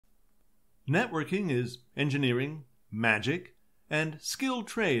Networking is engineering, magic, and skilled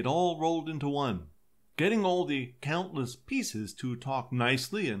trade all rolled into one. Getting all the countless pieces to talk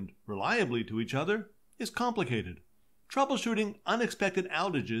nicely and reliably to each other is complicated. Troubleshooting unexpected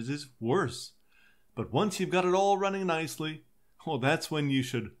outages is worse. But once you've got it all running nicely, well, that's when you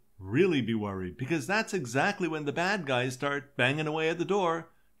should really be worried, because that's exactly when the bad guys start banging away at the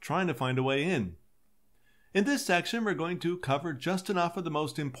door, trying to find a way in. In this section, we're going to cover just enough of the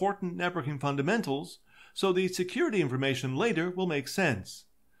most important networking fundamentals, so the security information later will make sense.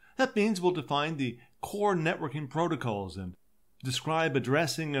 That means we'll define the core networking protocols and describe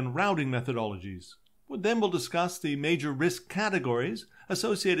addressing and routing methodologies. Then we'll discuss the major risk categories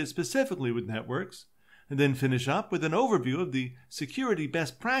associated specifically with networks, and then finish up with an overview of the security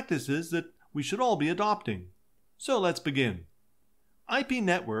best practices that we should all be adopting. So let's begin. IP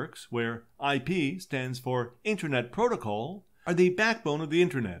networks, where IP stands for Internet Protocol, are the backbone of the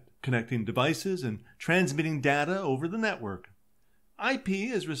Internet, connecting devices and transmitting data over the network. IP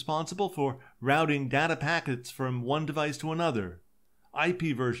is responsible for routing data packets from one device to another.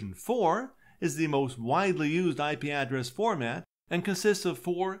 IP version 4 is the most widely used IP address format and consists of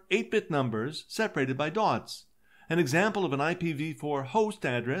 4 8-bit numbers separated by dots. An example of an IPv4 host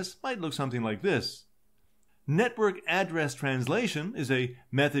address might look something like this. Network address translation is a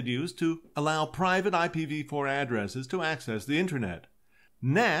method used to allow private IPv4 addresses to access the Internet.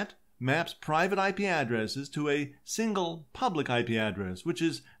 NAT maps private IP addresses to a single public IP address, which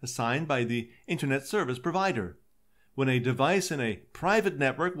is assigned by the Internet Service Provider. When a device in a private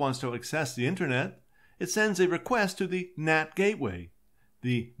network wants to access the Internet, it sends a request to the NAT gateway.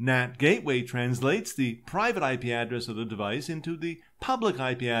 The NAT gateway translates the private IP address of the device into the public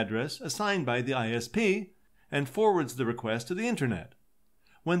IP address assigned by the ISP and forwards the request to the Internet.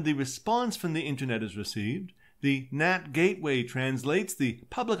 When the response from the Internet is received, the NAT gateway translates the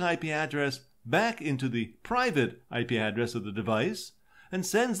public IP address back into the private IP address of the device and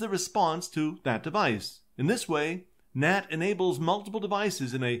sends the response to that device. In this way, NAT enables multiple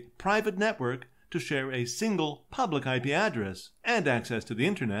devices in a private network to share a single public IP address and access to the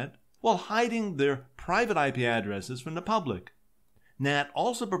Internet, while hiding their private IP addresses from the public. NAT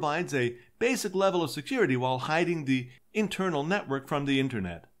also provides a basic level of security while hiding the internal network from the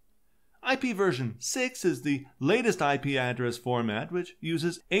Internet. IP version 6 is the latest IP address format, which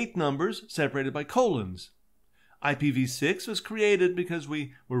uses 8 numbers separated by colons. IPv6 was created because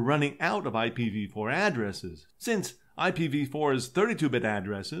we were running out of IPv4 addresses, since IPv4's 32-bit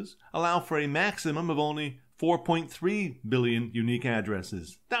addresses allow for a maximum of only 4.3 billion unique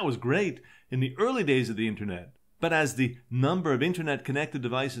addresses. That was great in the early days of the Internet. But as the number of Internet-connected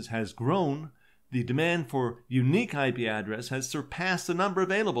devices has grown, the demand for unique IP address has surpassed the number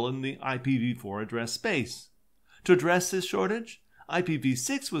available in the IPv4 address space. To address this shortage,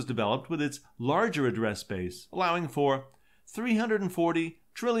 IPv6 was developed with its larger address space, allowing for 340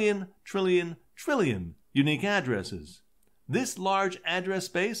 trillion unique addresses. This large address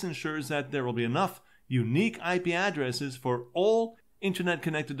space ensures that there will be enough unique IP addresses for all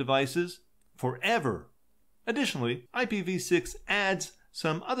Internet-connected devices forever. Additionally, IPv6 adds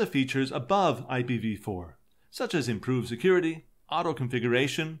some other features above IPv4, such as improved security,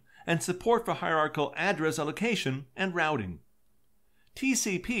 auto-configuration, and support for hierarchical address allocation and routing.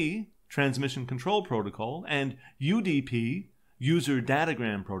 TCP, Transmission Control Protocol, and UDP, User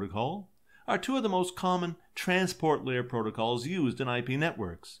Datagram Protocol, are two of the most common transport layer protocols used in IP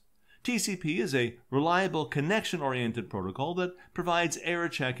networks. TCP is a reliable connection-oriented protocol that provides error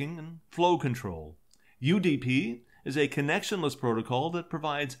checking and flow control. UDP is a connectionless protocol that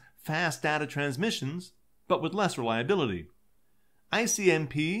provides fast data transmissions, but with less reliability.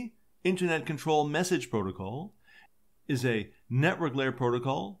 ICMP, Internet Control Message Protocol, is a network layer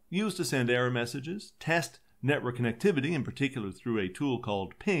protocol used to send error messages, test network connectivity, in particular through a tool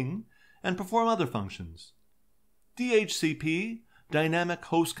called ping, and perform other functions. DHCP, Dynamic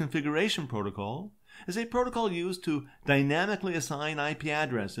Host Configuration Protocol, is a protocol used to dynamically assign IP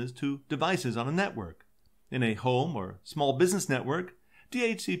addresses to devices on a network. In a home or small business network,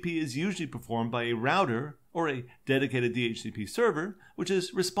 DHCP is usually performed by a router or a dedicated DHCP server, which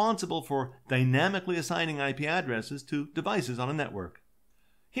is responsible for dynamically assigning IP addresses to devices on a network.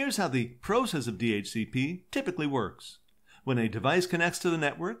 Here's how the process of DHCP typically works. When a device connects to the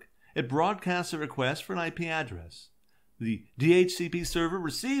network, it broadcasts a request for an IP address. The DHCP server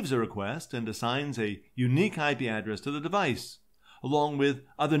receives a request and assigns a unique IP address to the device, along with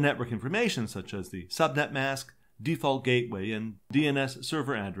other network information such as the subnet mask, default gateway, and DNS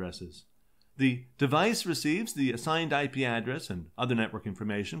server addresses. The device receives the assigned IP address and other network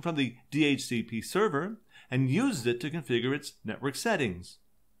information from the DHCP server and uses it to configure its network settings.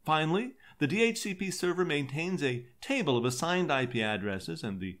 Finally, the DHCP server maintains a table of assigned IP addresses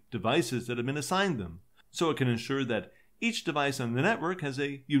and the devices that have been assigned them, so it can ensure that each device on the network has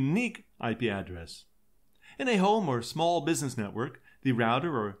a unique IP address. In a home or small business network, the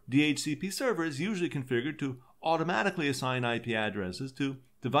router or DHCP server is usually configured to automatically assign IP addresses to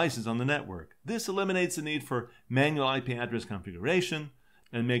devices on the network. This eliminates the need for manual IP address configuration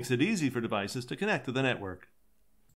and makes it easy for devices to connect to the network.